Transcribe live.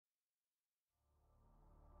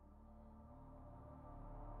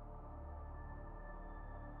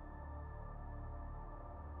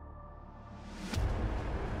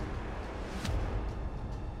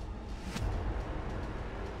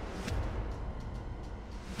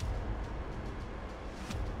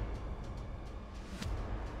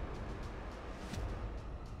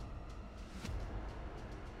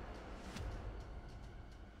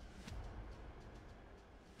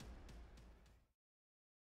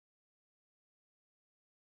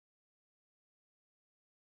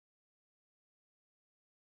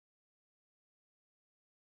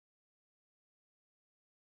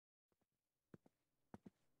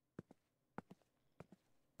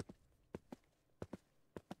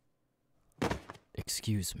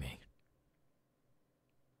excuse me.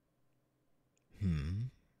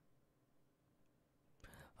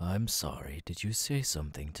 I'm sorry, did you say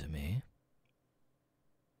something to me?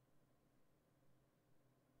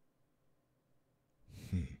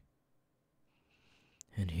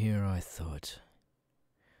 And here I thought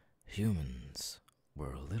humans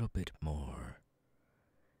were a little bit more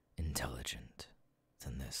intelligent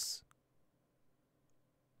than this.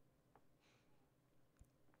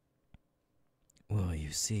 Well,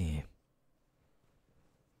 you see,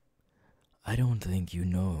 I don't think you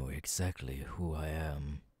know exactly who I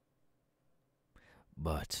am,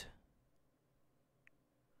 but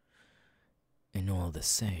in all the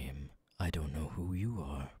same, I don't know who you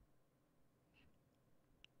are.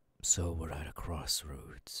 So we're at a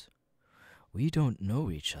crossroads. We don't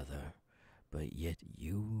know each other, but yet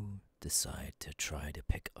you decide to try to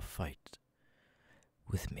pick a fight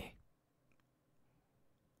with me.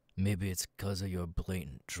 Maybe it's because of your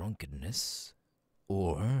blatant drunkenness,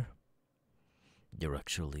 or you're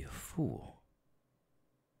actually a fool.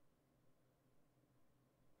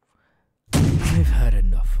 I've had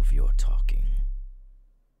enough of your talking.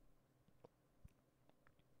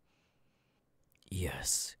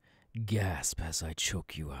 Yes, gasp as I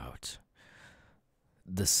choke you out.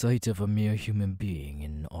 The sight of a mere human being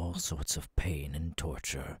in all sorts of pain and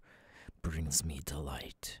torture brings me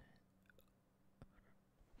delight.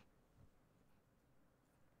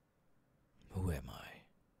 Who am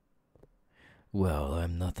I? Well,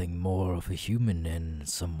 I'm nothing more of a human and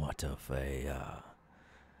somewhat of a,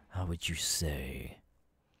 how would you say,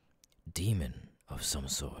 demon of some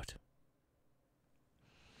sort.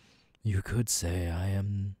 You could say I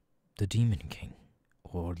am the Demon King,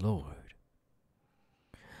 or Lord.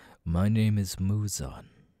 My name is Muzan.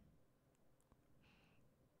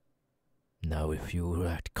 Now, if you will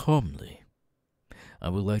act calmly, I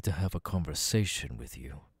would like to have a conversation with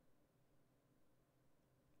you.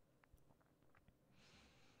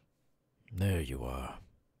 There you are.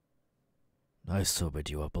 I sobered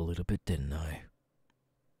you up a little bit, didn't I?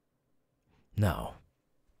 Now,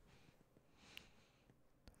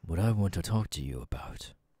 what I want to talk to you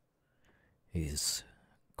about is,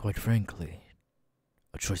 quite frankly,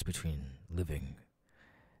 a choice between living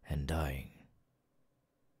and dying.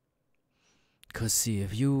 'Cause see,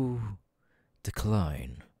 if you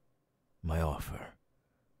decline my offer,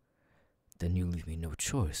 then you leave me no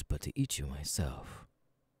choice but to eat you myself.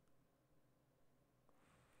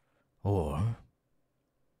 Or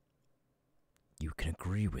you can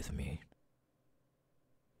agree with me,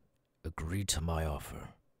 agree to my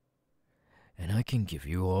offer, and I can give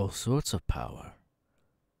you all sorts of power.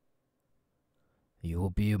 You will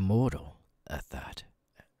be immortal at that.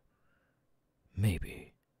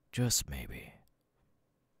 Maybe, just maybe.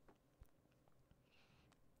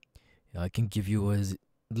 I can give you a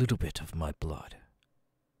little bit of my blood,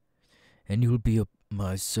 and you'll be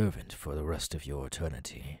my servant for the rest of your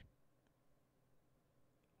eternity.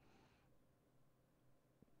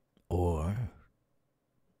 Or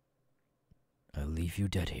I'll leave you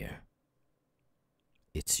dead here.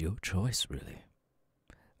 It's your choice, really.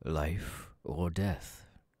 Life or death.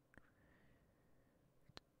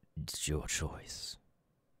 It's your choice.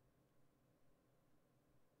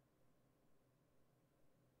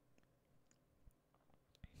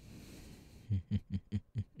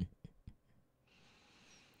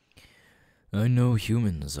 I know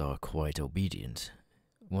humans are quite obedient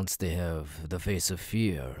once they have the face of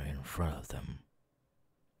fear in front of them.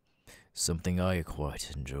 Something I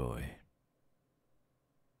quite enjoy.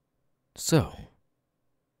 So,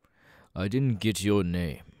 I didn't get your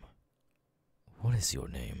name. What is your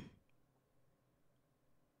name?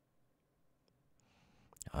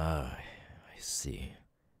 Ah, I see.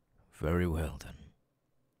 Very well then.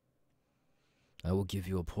 I will give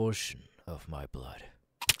you a portion of my blood.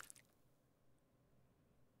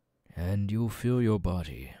 And you'll feel your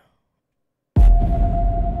body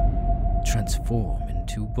transform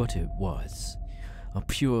into what it was, a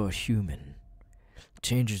pure human,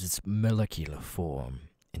 changes its molecular form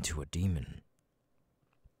into a demon.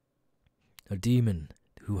 A demon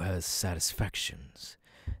who has satisfactions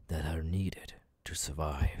that are needed to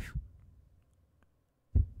survive.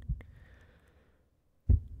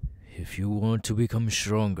 If you want to become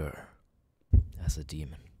stronger as a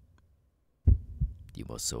demon, you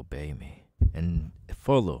must obey me and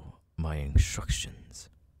follow my instructions.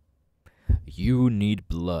 You need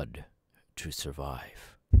blood to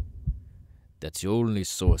survive. That's your only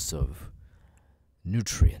source of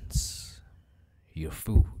nutrients, your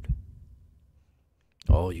food.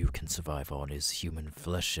 All you can survive on is human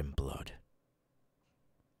flesh and blood.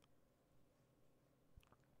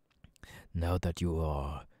 Now that you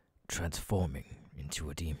are transforming into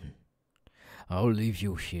a demon, I'll leave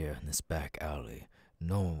you here in this back alley.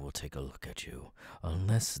 No one will take a look at you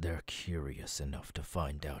unless they're curious enough to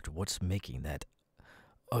find out what's making that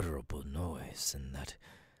utterable noise and that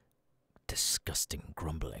disgusting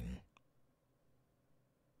grumbling.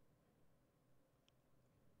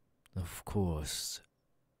 Of course,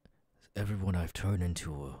 everyone I've turned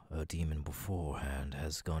into a demon beforehand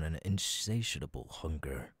has gone an insatiable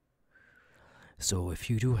hunger. So if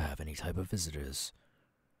you do have any type of visitors,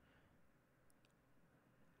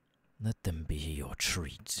 let them be your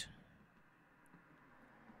treat.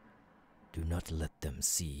 Do not let them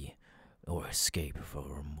see or escape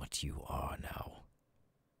from what you are now.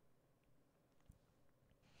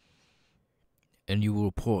 And you will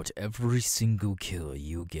report every single kill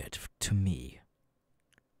you get to me.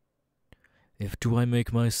 Do I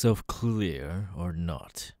make myself clear or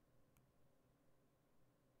not?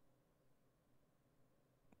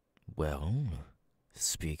 Well,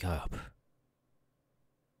 speak up.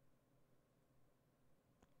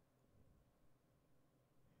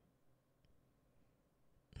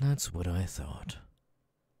 That's what I thought.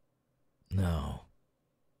 Now,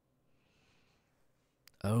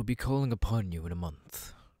 I will be calling upon you in a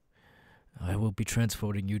month. I will be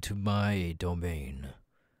transporting you to my domain,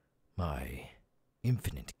 my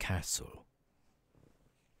infinite castle.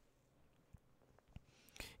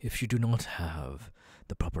 If you do not have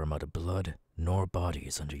the proper amount of blood nor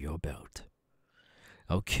bodies under your belt,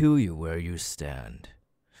 I'll kill you where you stand,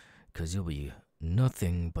 'cause you'll be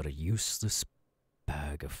nothing but a useless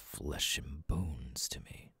bag of flesh and bones to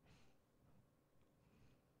me.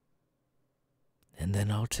 And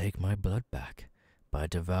then I'll take my blood back by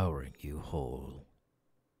devouring you whole.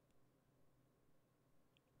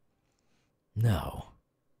 Now,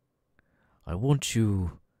 I want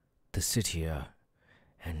you to sit here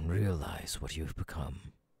and realize what you've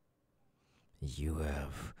become. You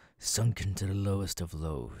have sunk into the lowest of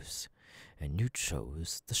lows, and you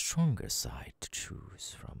chose the stronger side to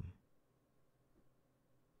choose from.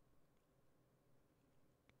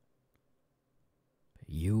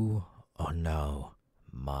 You are now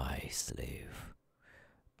my slave,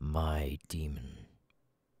 my demon.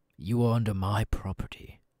 You are under my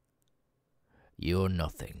property. You're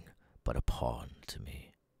nothing but a pawn to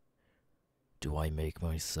me. Do I make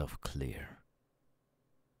myself clear?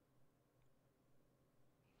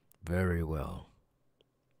 Very well.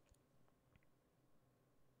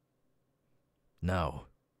 Now,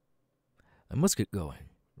 I must get going,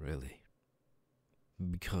 really.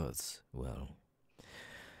 Because, well,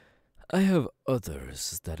 I have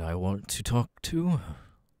others that I want to talk to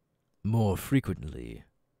more frequently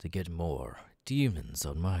to get more demons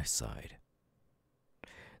on my side.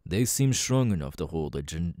 They seem strong enough to hold a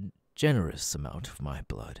generous amount of my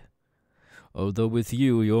blood. Although with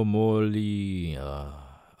you, you're morely,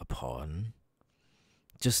 a pawn.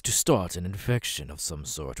 Just to start an infection of some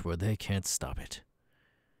sort where they can't stop it.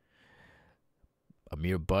 A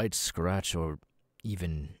mere bite, scratch, or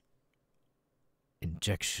even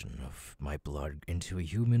injection of my blood into a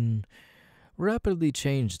human rapidly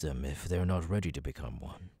change them if they're not ready to become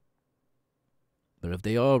one. But if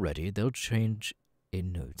they are ready, they'll change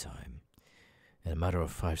in no time. In a matter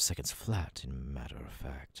of 5 seconds flat, in a matter of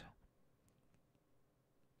fact.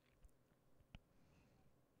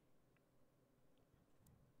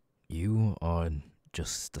 You are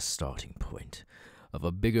just the starting point of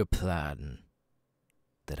a bigger plan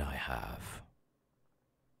that I have.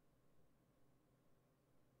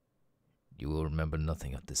 You will remember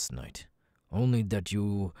nothing of this night, only that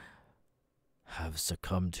you have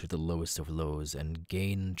succumbed to the lowest of lows and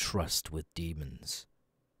gained trust with demons.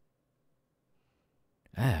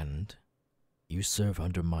 And you serve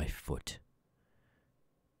under my foot.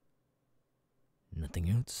 Nothing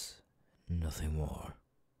else, nothing more.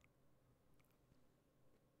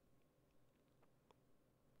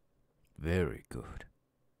 Very good.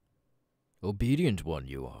 Obedient one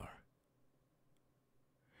you are.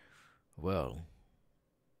 Well,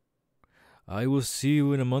 I will see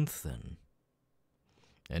you in a month then.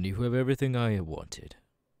 And you have everything I wanted.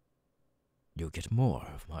 You'll get more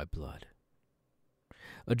of my blood.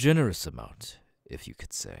 A generous amount, if you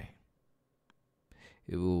could say.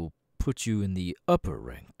 It will put you in the upper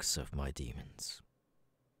ranks of my demons.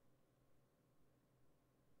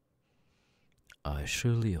 I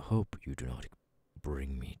surely hope you do not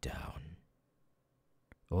bring me down,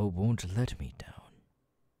 or won't let me down.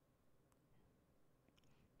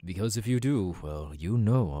 Because if you do, well, you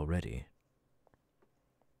know already.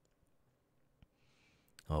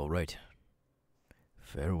 All right.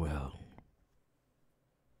 Farewell.